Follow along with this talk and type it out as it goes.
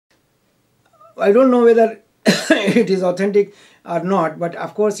I don't know whether it is authentic or not, but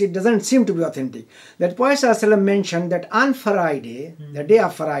of course it doesn't seem to be authentic. That Prophet ﷺ mentioned that on Friday, the day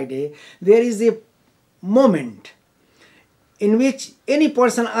of Friday, there is a moment in which any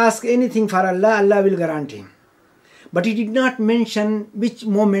person asks anything for Allah, Allah will grant him. But he did not mention which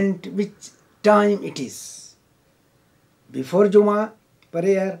moment, which time it is. Before Jummah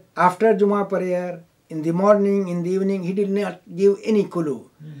prayer, after Jummah prayer, in the morning, in the evening, he did not give any clue.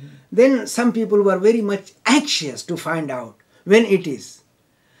 Then some people were very much anxious to find out when it is.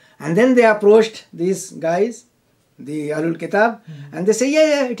 And then they approached these guys, the Ahlul Kitab, and they say,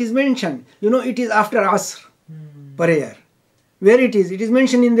 yeah, it is mentioned. You know, it is after Asr prayer. Where it is? It is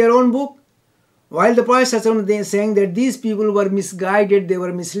mentioned in their own book. While the Prophet is saying that these people were misguided, they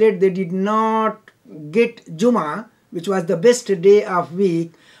were misled, they did not get Jummah, which was the best day of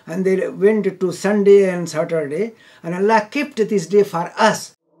week, and they went to Sunday and Saturday, and Allah kept this day for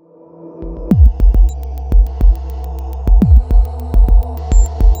us.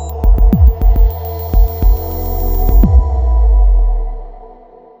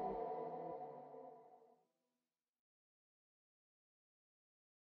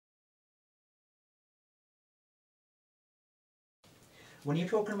 When you're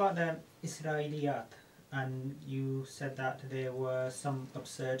talking about the Israeliyat, and you said that there were some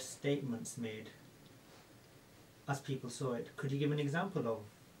absurd statements made as people saw it, could you give an example of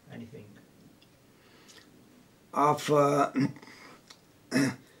anything? Of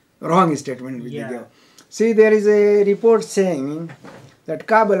wrong statement with the See, there is a report saying that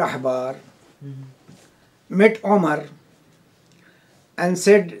Ka'b al-Ahbar met Omar and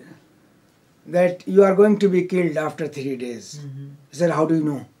said that you are going to be killed after 3 days. He said, how do you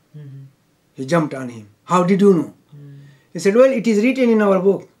know? He jumped on him. How did you know? He said, well, it is written in our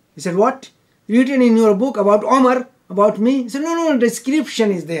book. He said, what? Written in your book about Omar, about me? He said, no,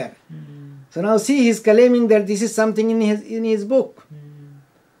 description is there. So now see, he's claiming that this is something in his book.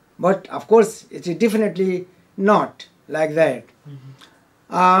 But of course, it is definitely not like that.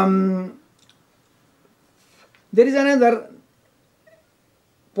 There is another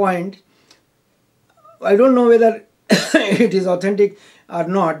point. I don't know whether it is authentic or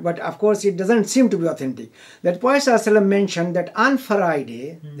not, but of course it doesn't seem to be authentic. That Prophet ﷺ mentioned that on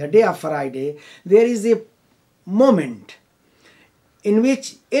Friday, the day of Friday, there is a moment in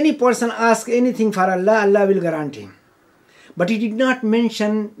which any person asks anything for Allah, Allah will grant him. But he did not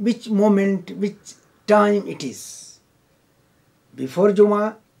mention which moment, which time it is. Before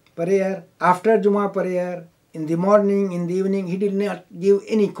Jummah prayer, after Jummah prayer, in the morning, in the evening, he did not give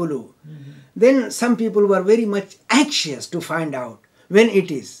any clue. Then some people were very much anxious to find out when it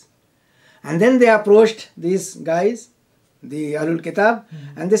is. And then they approached these guys, the Ahlul Kitab,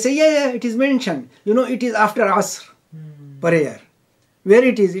 and they say, yeah, it is mentioned. You know, it is after Asr prayer. Where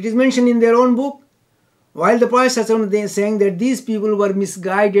it is? It is mentioned in their own book. While the Prophet is saying that these people were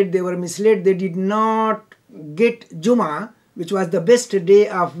misguided, they were misled, they did not get Jummah, which was the best day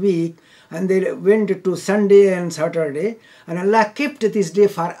of week, and they went to Sunday and Saturday, and Allah kept this day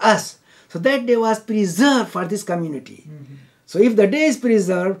for us. So that day was preserved for this community. So if the day is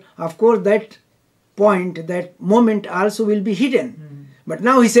preserved, of course that point, that moment also will be hidden. But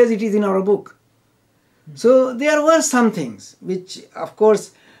now he says it is in our book. So there were some things which of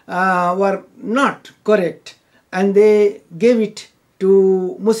course were not correct, and they gave it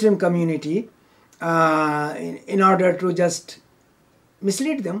to Muslim community in order to just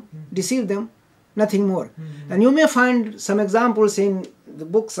mislead them, deceive them, nothing more. And you may find some examples in the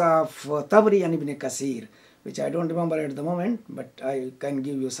books of Tabari and Ibn Kasir, which I don't remember at the moment, but I can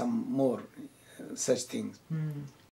give you some more such things.